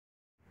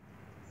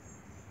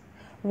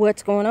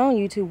What's going on,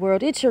 YouTube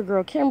world? It's your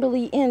girl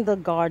Kimberly in the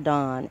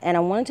garden, and I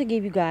wanted to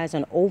give you guys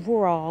an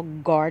overall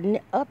garden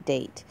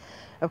update.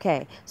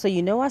 Okay, so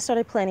I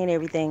started planting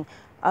everything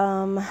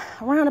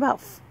around about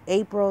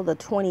April the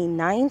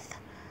 29th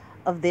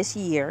of this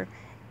year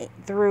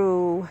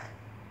through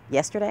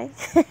yesterday,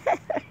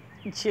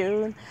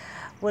 June.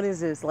 What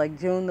is this, like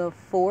June the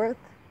 4th?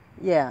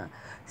 Yeah.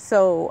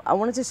 So I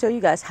wanted to show you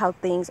guys how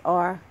things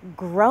are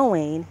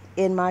growing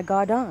in my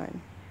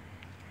garden.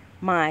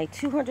 My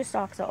 200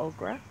 stalks of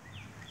okra.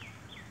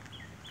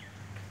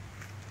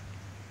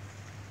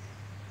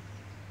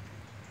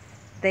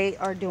 They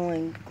are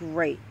doing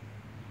great.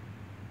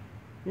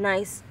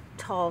 Nice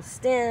tall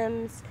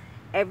stems.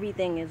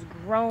 Everything is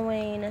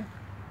growing.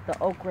 The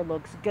okra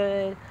looks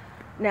good.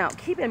 Now,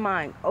 keep in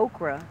mind,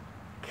 okra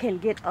can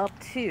get up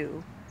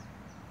to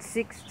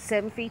 6,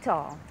 7 feet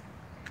tall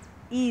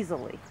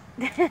easily.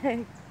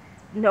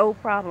 No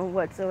problem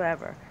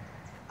whatsoever.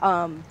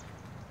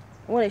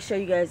 I want to show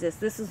you guys this.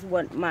 This is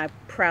what my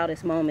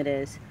proudest moment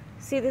is.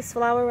 See this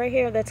flower right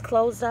here that's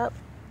closed up?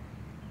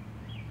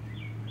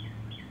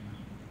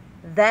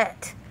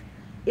 That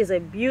is a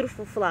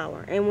beautiful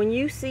flower. And when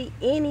you see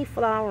any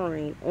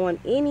flowering on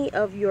any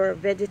of your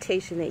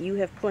vegetation that you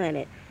have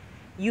planted,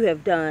 you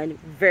have done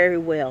very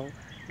well,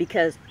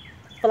 because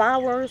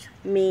flowers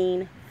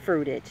mean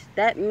fruitage.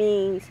 That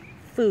means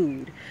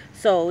food.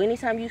 So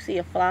anytime you see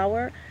a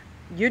flower,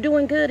 you're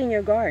doing good in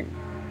your garden.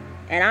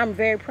 And I'm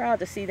very proud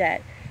to see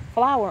that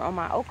flower on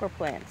my okra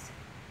plants.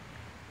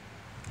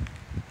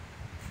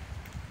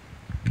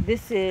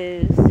 This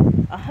is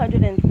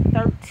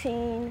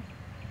 113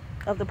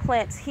 of the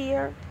plants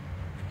here,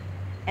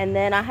 and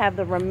then I have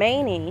the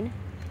remaining,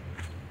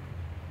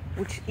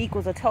 which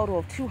equals a total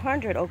of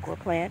 200 okra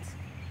plants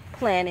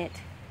planted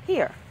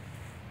here,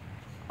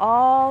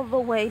 all the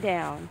way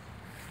down,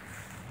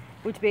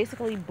 which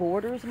basically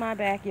borders my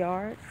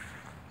backyard.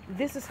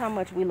 This is how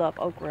much we love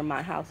okra in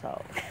my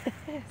household.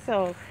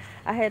 So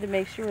I had to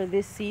make sure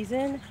this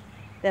season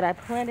that I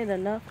planted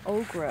enough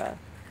okra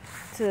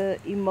to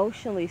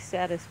emotionally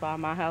satisfy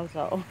my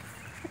household.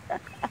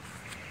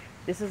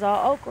 This is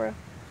all okra,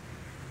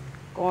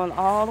 going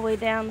all the way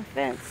down the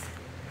fence.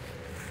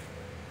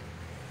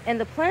 And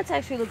the plants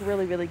actually look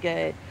really, really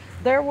good.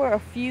 There were a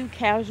few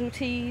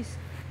casualties,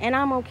 and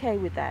I'm okay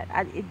with that.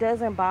 It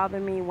doesn't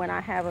bother me when I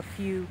have a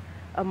few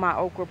of my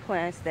okra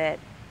plants that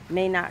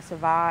may not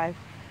survive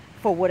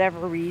for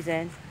whatever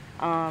reason.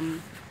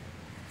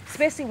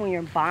 Especially when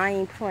you're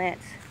buying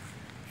plants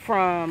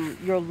from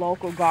your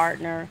local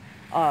gardener,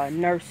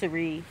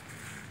 nursery,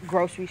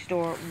 grocery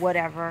store,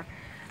 whatever.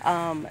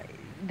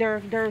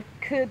 There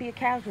could be a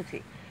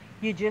casualty.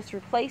 You just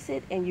replace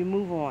it and you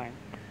move on.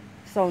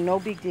 So no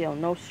big deal,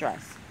 no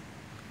stress.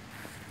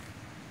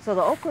 So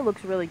the okra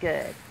looks really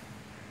good,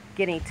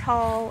 getting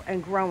tall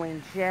and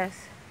growing just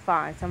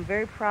fine. So I'm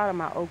very proud of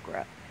my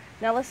okra.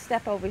 Now let's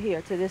step over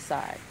here to this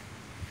side.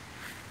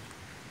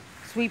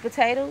 Sweet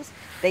potatoes,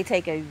 they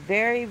take a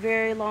very,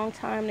 very long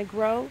time to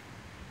grow,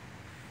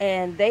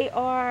 and they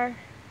are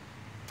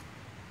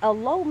a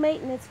low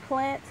maintenance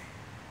plant,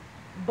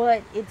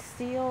 but it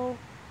still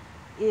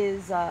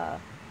is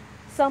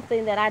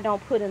something that I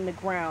don't put in the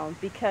ground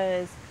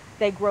because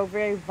they grow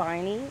very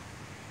viney.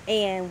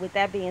 And with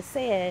that being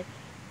said,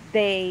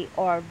 they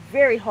are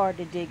very hard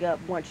to dig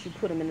up once you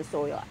put them in the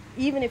soil.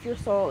 Even if your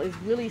soil is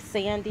really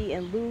sandy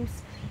and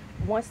loose,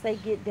 once they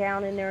get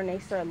down in there and they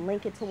start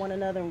linking to one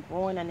another and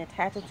growing and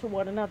attaching to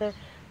one another,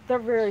 they're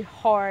very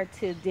hard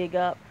to dig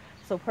up.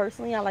 So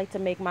personally, I like to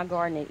make my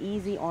gardening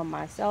easy on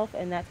myself,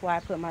 and that's why I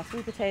put my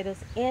sweet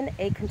potatoes in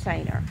a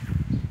container.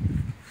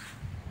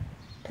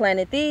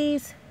 Planted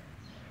these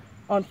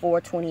on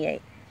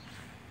 4/28,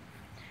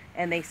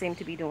 and they seem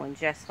to be doing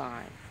just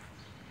fine.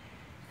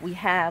 We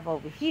have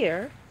over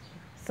here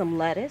some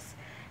lettuce,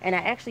 and I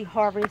actually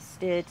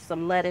harvested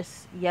some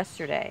lettuce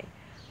yesterday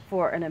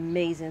for an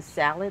amazing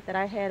salad that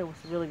I had. It was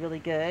really, really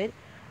good.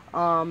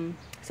 So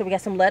we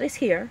got some lettuce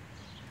here.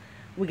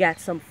 We got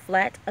some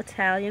flat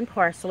Italian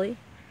parsley,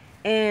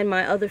 and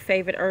my other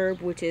favorite herb,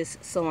 which is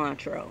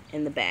cilantro,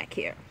 in the back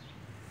here.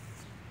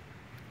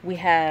 We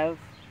have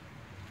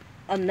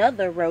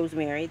another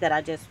rosemary that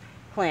I just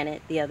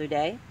planted the other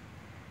day,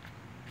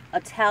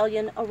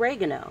 Italian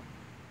oregano.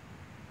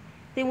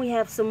 Then we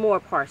have some more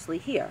parsley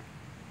here.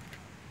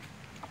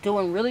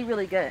 Doing really,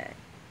 really good.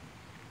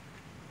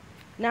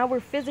 Now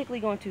we're physically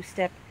going to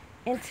step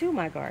into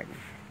my garden.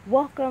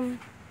 Welcome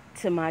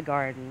to my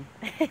garden.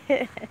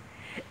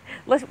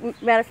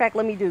 Matter of fact,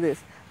 let me do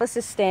this. Let's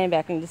just stand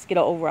back and just get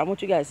over. I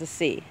want you guys to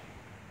see.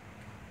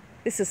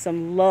 This is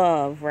some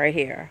love right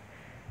here.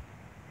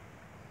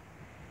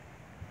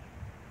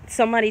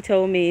 Somebody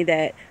told me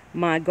that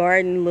my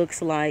garden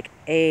looks like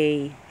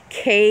a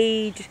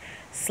cage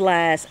 /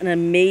 an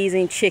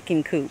amazing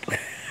chicken coop.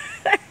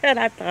 And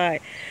I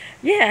thought,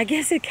 yeah, I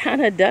guess it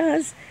kind of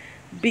does,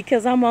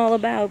 because I'm all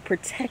about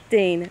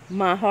protecting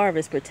my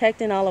harvest,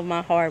 protecting all of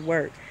my hard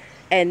work.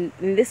 And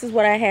this is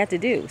what I had to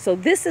do. So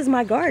this is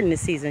my garden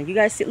this season. You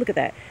guys see, look at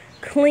that.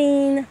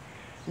 Clean,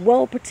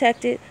 well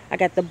protected. I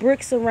got the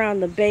bricks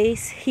around the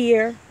base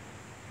here.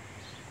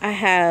 I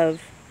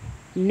have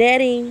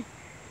netting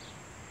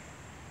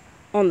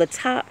on the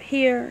top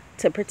here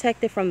to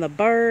protect it from the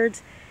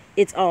birds.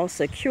 It's all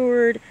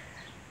secured.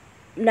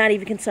 Not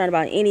even concerned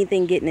about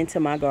anything getting into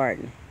my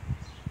garden.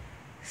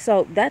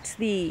 So that's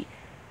the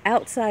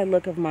outside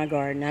look of my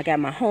garden. I got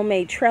my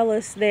homemade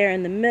trellis there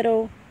in the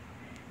middle.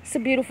 It's a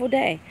beautiful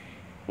day.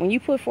 When you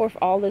put forth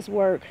all this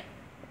work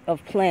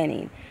of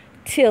planting,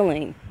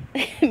 tilling,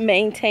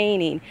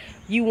 maintaining,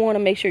 you want to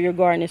make sure your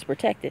garden is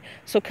protected.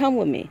 So come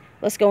with me.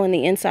 Let's go in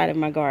the inside of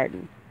my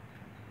garden.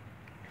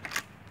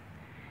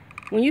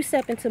 When you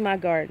step into my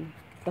garden,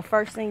 the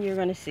first thing you're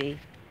going to see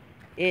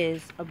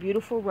is a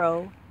beautiful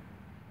row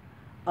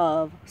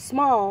of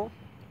small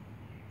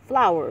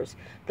flowers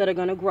that are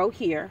going to grow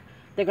here.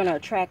 They're going to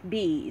attract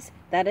bees.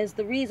 That is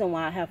the reason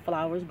why I have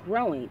flowers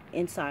growing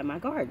inside my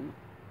garden.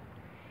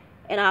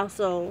 And I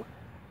also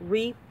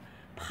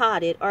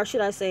repotted, or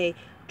should I say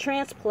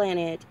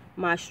transplanted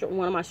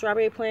one of my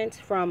strawberry plants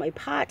from a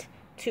pot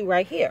to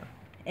right here.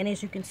 And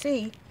as you can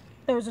see,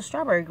 there was a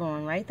strawberry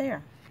growing right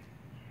there.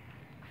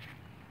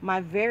 My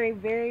very,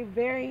 very,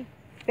 very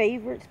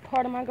favorite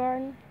part of my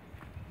garden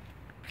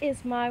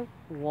is my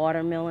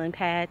watermelon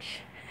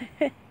patch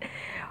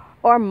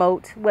or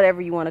moat,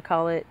 whatever you want to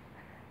call it.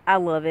 I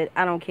love it.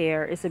 I don't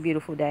care. It's a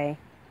beautiful day.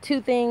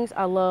 Two things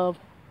I love: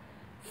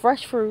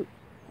 fresh fruit,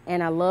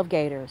 and I love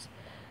gators.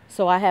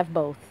 So I have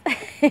both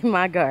in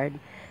my garden.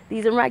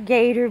 These are my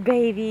gator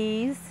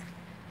babies.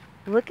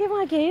 Look at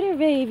my gator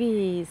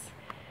babies.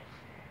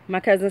 My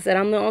cousin said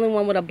I'm the only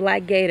one with a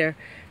black gator.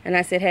 And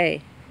I said,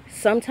 hey,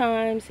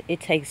 sometimes it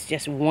takes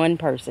just one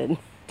person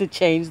to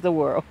change the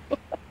world.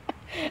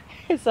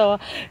 So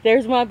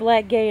there's my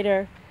black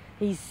gator.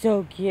 He's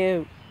so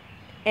cute.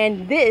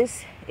 And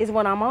this is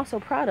what I'm also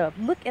proud of.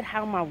 Look at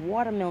how my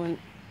watermelon,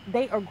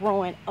 they are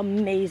growing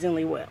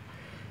amazingly well.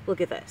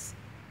 Look at this.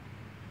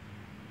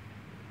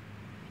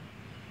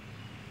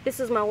 This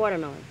is my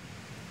watermelon.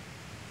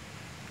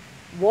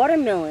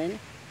 Watermelon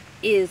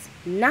is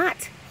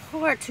not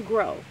hard to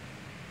grow,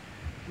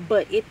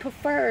 but it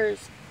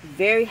prefers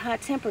very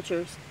hot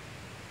temperatures.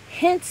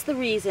 Hence the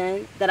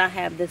reason that I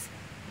have this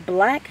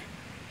black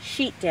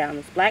sheet down,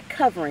 this black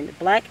covering, the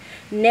black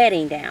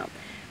netting down.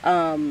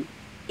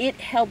 It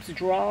helps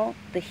draw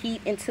the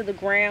heat into the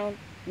ground,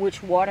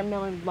 which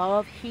watermelon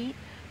love heat.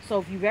 So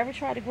if you've ever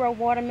tried to grow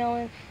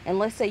watermelon, and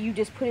let's say you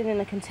just put it in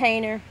a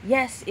container,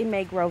 yes, it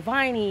may grow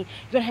viney.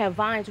 You're going to have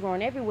vines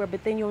growing everywhere,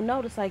 but then you'll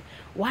notice, like,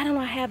 why don't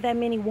I have that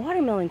many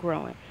watermelon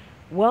growing?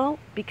 Well,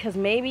 because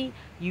maybe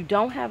you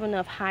don't have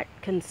enough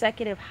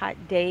consecutive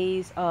hot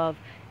days of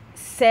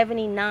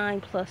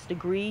 79 plus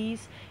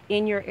degrees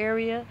in your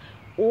area,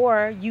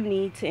 or you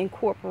need to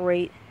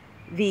incorporate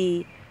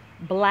the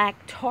black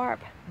tarp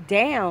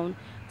down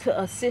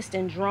to assist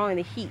in drawing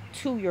the heat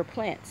to your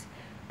plants.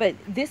 But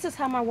this is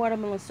how my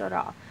watermelons start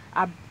off.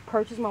 I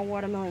purchase my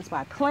watermelons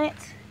by plant.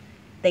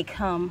 They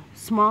come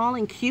small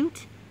and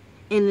cute,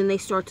 and then they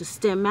start to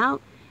stem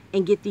out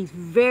and get these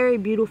very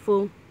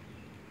beautiful,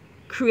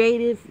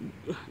 creative,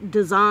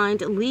 designed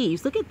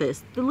leaves. Look at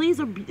this. The leaves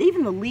are,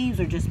 even the leaves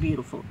are just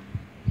beautiful.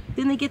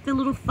 Then they get the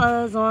little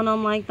fuzz on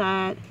them like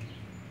that,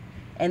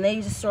 and they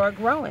just start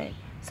growing.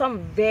 So I'm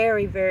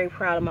very, very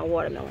proud of my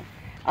watermelon.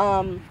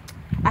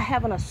 I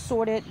have an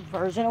assorted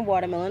version of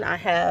watermelon. I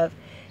have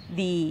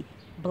the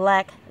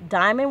black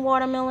diamond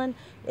watermelon.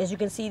 As you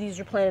can see, these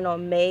are planted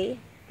on May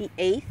the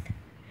 8th.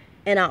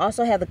 And I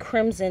also have the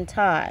crimson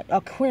tide, or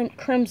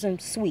crimson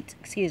sweet,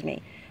 excuse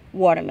me,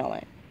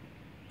 watermelon.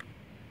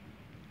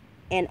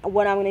 And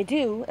what I'm going to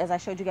do, as I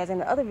showed you guys in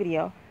the other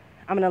video,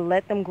 I'm going to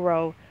let them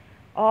grow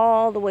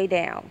all the way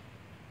down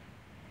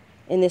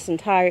in this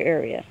entire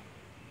area.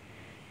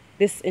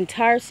 This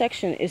entire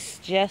section is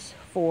just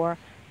for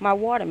my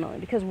watermelon,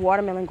 because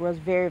watermelon grows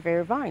very,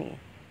 very viney.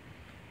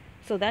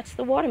 So that's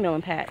the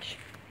watermelon patch.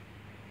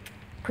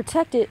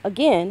 Protected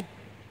again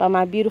by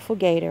my beautiful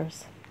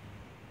gators.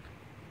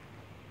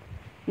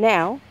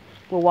 Now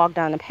we'll walk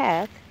down the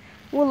path.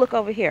 We'll look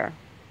over here.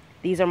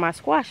 These are my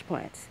squash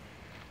plants.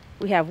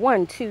 We have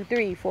 1, 2,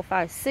 3, 4,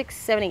 5, 6,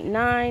 7, 8,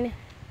 9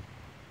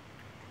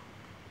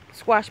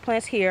 squash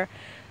plants here,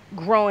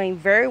 growing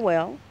very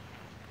well.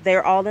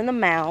 They're all in the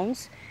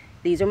mounds.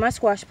 These are my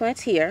squash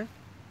plants here,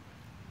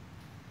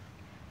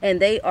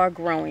 and they are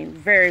growing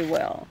very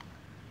well.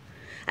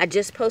 I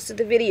just posted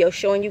the video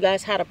showing you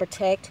guys how to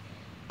protect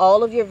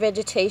all of your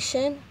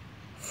vegetation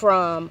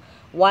from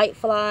white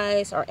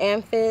flies or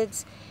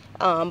aphids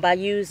by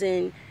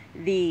using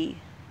the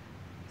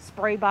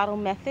spray bottle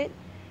method,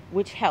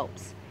 which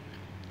helps.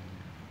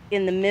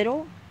 In the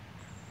middle,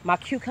 my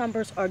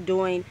cucumbers are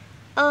doing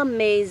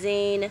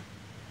amazing.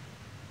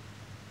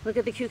 Look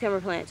at the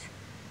cucumber plants.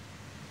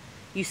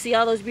 You see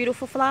all those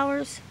beautiful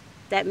flowers?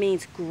 That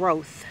means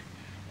growth.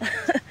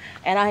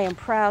 And I am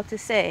proud to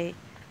say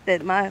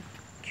that my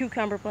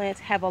cucumber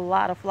plants have a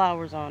lot of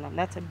flowers on them.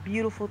 That's a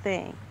beautiful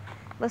thing.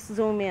 Let's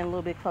zoom in a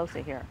little bit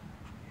closer here.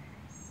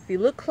 If you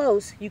look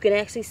close, you can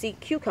actually see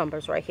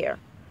cucumbers right here.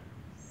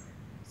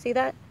 See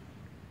that?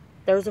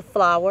 There's a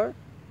flower,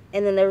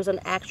 and then there's an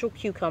actual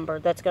cucumber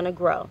that's going to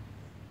grow.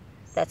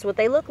 That's what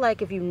they look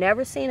like. If you've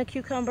never seen a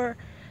cucumber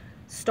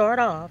start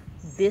off,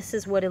 this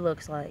is what it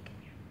looks like.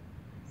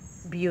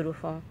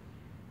 Beautiful.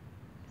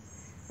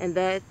 And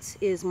that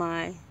is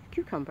my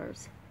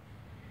cucumbers.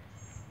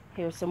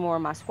 Here's some more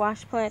of my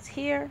squash plants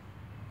here.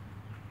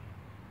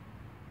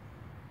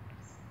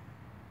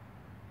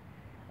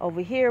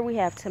 Over here we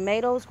have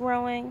tomatoes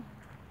growing.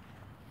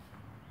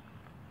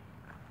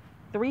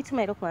 3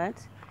 tomato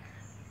plants.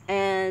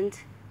 And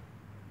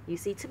you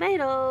see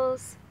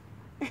tomatoes.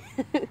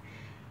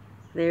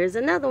 There's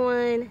another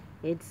one.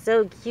 It's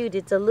so cute.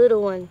 It's a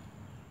little one,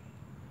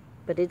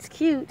 but it's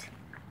cute.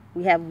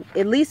 We have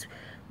at least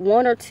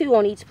 1 or 2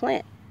 on each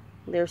plant.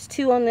 There's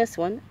 2 on this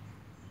one.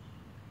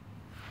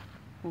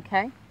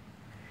 Okay.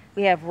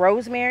 We have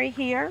rosemary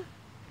here.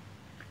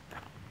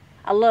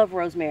 I love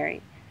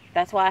rosemary.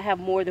 That's why I have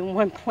more than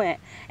 1 plant.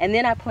 And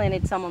then I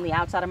planted some on the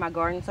outside of my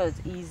garden, so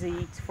it's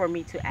easy for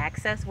me to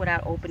access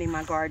without opening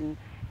my garden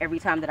every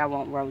time that I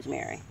want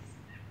rosemary.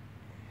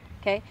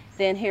 Okay,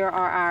 then here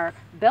are our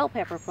bell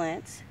pepper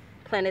plants.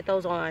 Planted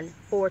those on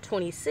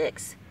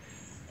 426.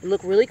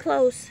 Look really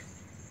close.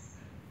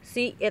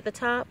 See at the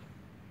top?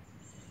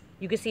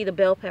 You can see the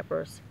bell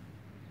peppers.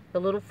 The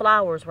little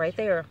flowers right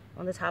there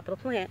on the top of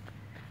the plant.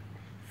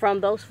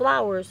 From those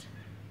flowers,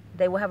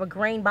 they will have a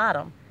green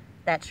bottom.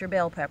 That's your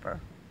bell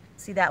pepper.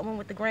 See that one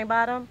with the green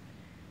bottom?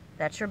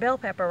 That's your bell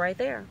pepper right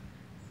there.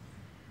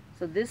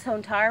 So this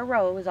entire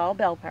row is all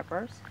bell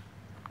peppers.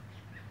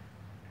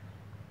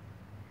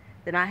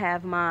 Then I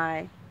have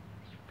my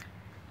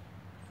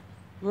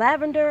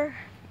lavender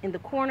in the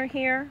corner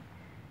here.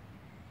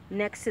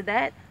 Next to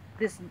that,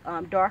 this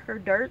darker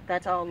dirt,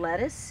 that's all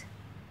lettuce.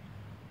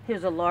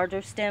 Here's a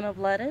larger stem of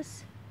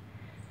lettuce.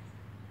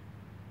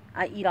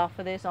 I eat off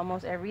of this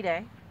almost every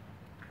day.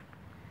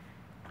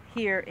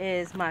 Here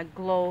is my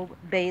globe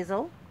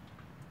basil.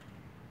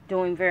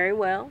 Doing very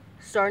well.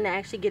 Starting to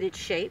actually get its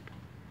shape.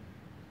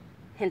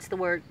 Hence the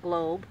word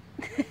globe.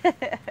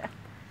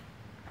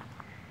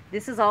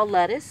 This is all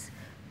lettuce.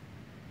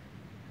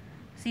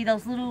 See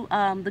those little,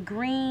 the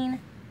green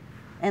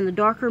and the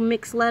darker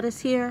mixed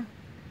lettuce here?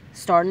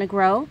 Starting to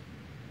grow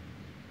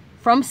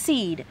from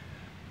seed.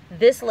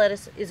 This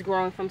lettuce is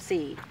growing from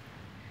seed.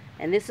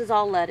 And this is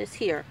all lettuce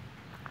here.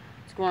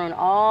 It's growing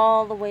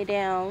all the way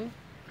down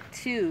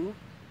to,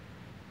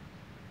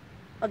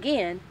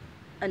 again,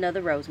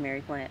 another rosemary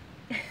plant.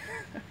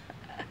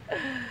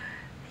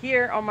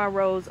 Here are my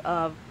rows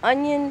of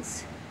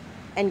onions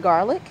and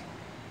garlic.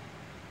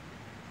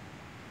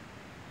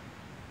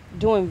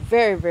 Doing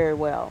very, very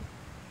well.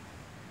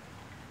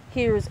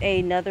 Here's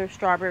another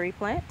strawberry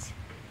plant.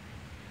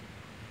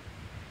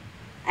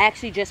 I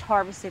actually just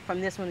harvested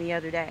from this one the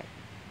other day.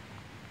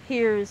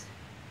 Here's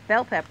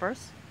bell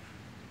peppers.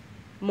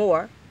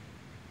 More.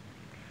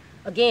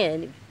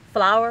 Again,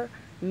 flower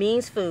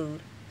means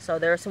food. So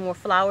there are some more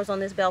flowers on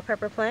this bell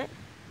pepper plant.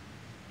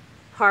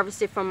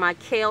 Harvested from my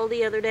kale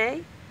the other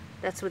day.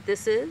 That's what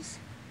this is.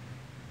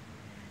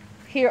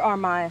 Here are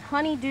my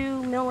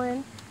honeydew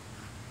melon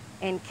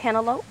and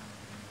cantaloupe.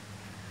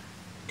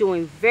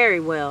 Doing very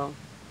well.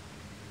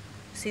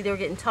 See, they're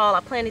getting tall. I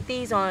planted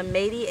these on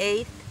May the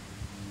 8th.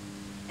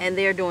 And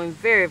they're doing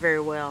very,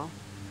 very well.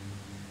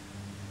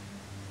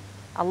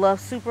 I love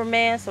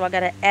Superman, so I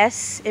got an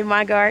S in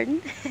my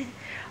garden.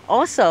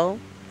 Also,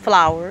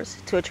 flowers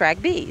to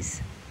attract bees.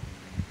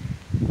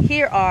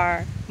 Here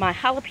are my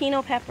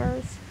jalapeno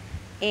peppers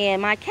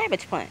and my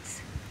cabbage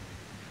plants.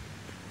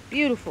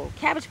 Beautiful.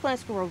 Cabbage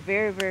plants grow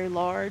very, very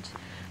large.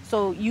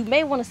 So you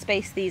may want to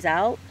space these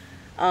out.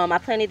 I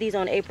planted these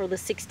on April the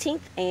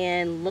 16th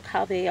and look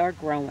how they are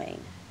growing.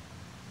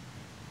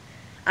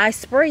 I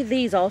spray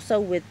these also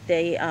with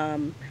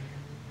the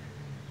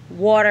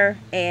water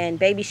and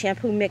baby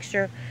shampoo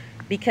mixture,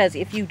 because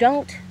if you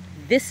don't,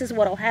 this is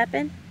what will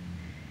happen.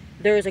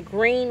 There's a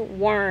green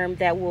worm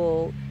that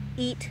will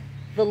eat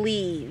the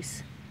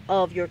leaves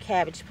of your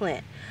cabbage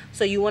plant.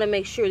 So you want to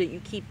make sure that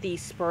you keep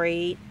these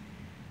sprayed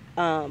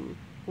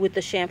with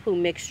the shampoo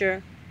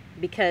mixture,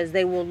 because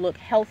they will look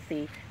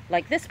healthy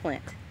like this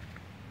plant.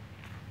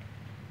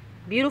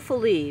 Beautiful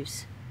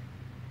leaves.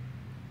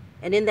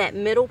 And in that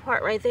middle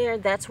part right there,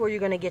 that's where you're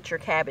going to get your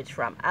cabbage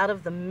from, out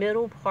of the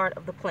middle part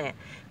of the plant.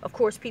 Of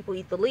course, people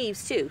eat the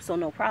leaves too, so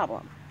no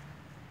problem.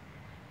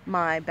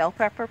 My bell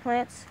pepper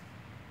plants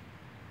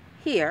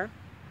here.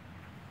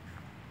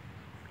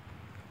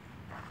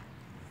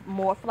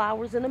 More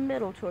flowers in the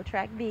middle to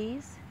attract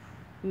bees,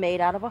 made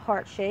out of a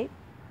heart shape.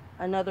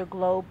 Another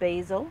globe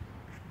basil.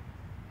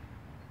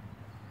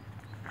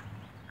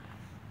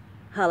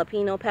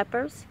 Jalapeno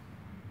peppers.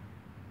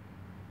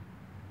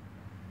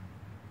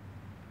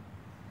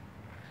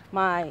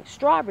 My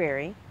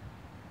strawberry,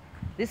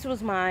 this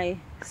was my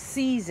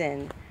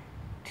season,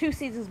 2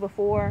 seasons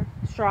before,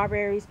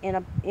 strawberries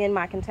in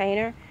my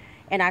container,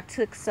 and I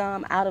took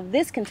some out of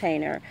this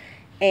container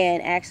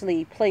and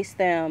actually placed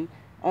them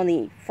on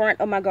the front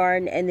of my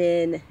garden and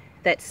then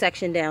that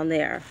section down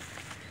there.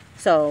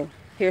 So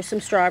here's some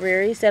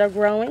strawberries that are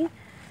growing.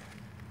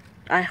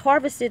 I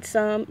harvested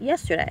some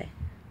yesterday.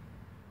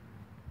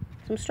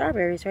 Some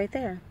strawberries right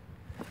there.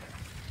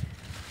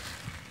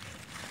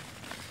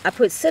 I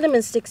put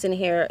cinnamon sticks in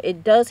here.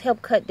 It does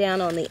help cut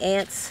down on the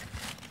ants,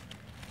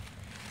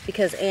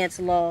 because ants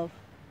love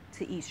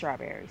to eat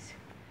strawberries.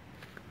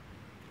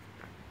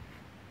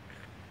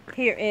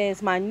 Here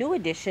is my new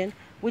addition,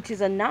 which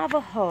is a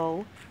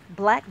Navajo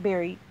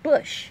blackberry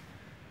bush.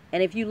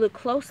 And if you look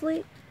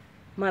closely,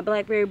 my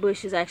blackberry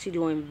bush is actually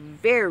doing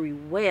very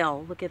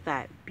well. Look at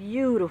that.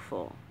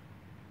 Beautiful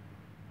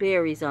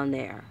berries on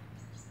there.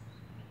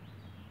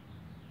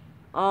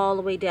 All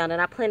the way down.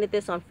 And I planted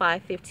this on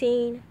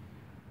 515.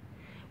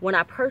 When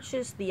I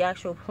purchased the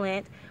actual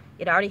plant,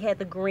 it already had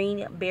the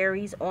green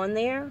berries on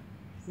there.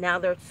 Now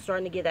they're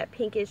starting to get that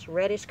pinkish,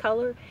 reddish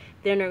color.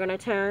 Then they're going to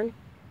turn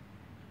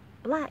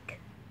black.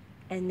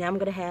 And now I'm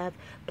going to have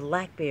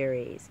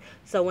blackberries.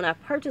 So when I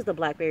purchased the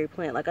blackberry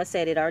plant, like I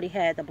said, it already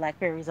had the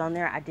blackberries on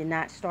there. I did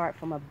not start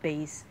from a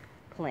base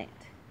plant.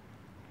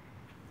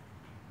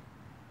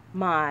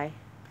 My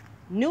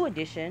new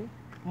addition,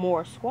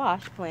 more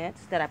squash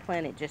plants that I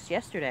planted just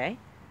yesterday.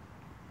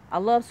 I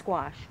love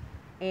squash.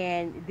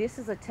 And this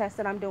is a test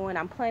that I'm doing.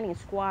 I'm planting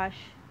squash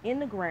in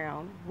the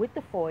ground with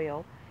the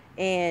foil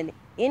and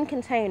in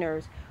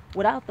containers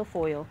without the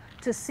foil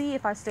to see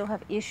if I still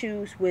have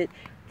issues with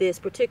this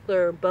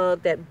particular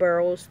bug that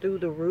burrows through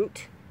the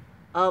root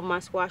of my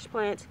squash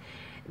plants.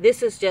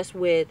 This is just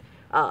with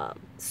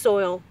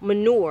soil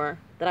manure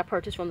that I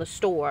purchased from the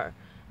store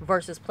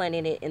versus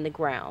planting it in the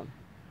ground.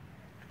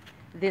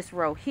 This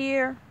row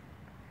here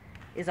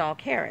is all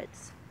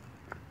carrots.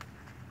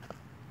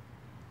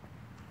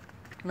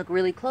 Look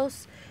really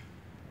close.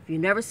 If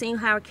you've never seen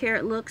how a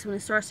carrot looks when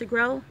it starts to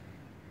grow,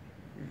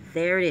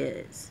 there it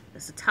is.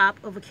 That's the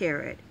top of a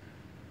carrot.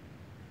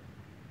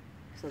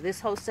 So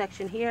this whole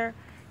section here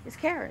is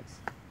carrots.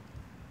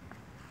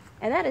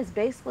 And that is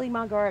basically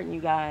my garden,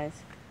 you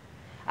guys.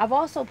 I've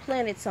also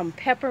planted some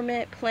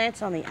peppermint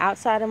plants on the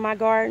outside of my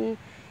garden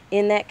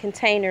in that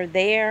container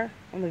there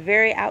on the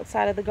very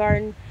outside of the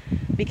garden,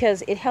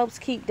 because it helps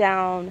keep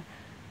down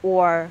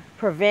or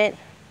prevent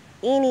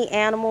any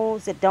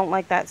animals that don't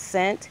like that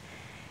scent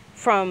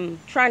from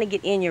trying to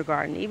get in your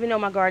garden. Even though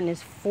my garden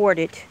is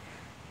forted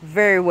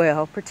very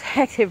well,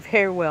 protected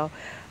very well,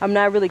 I'm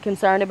not really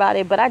concerned about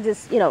it. But I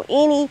just,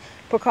 any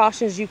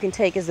precautions you can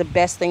take is the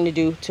best thing to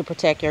do to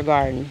protect your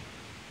garden.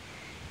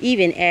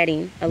 Even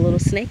adding a little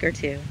snake or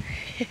two.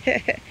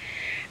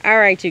 All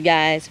right, you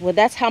guys. Well,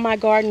 that's how my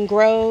garden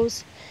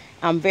grows.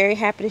 I'm very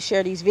happy to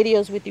share these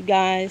videos with you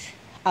guys.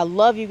 I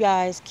love you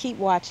guys. Keep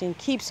watching,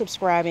 keep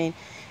subscribing,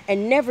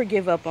 and never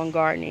give up on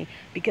gardening,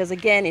 because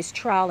again, it's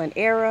trial and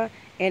error,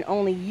 and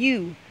only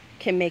you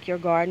can make your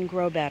garden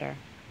grow better.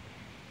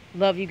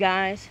 Love you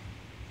guys.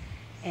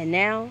 And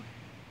now,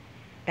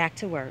 back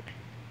to work.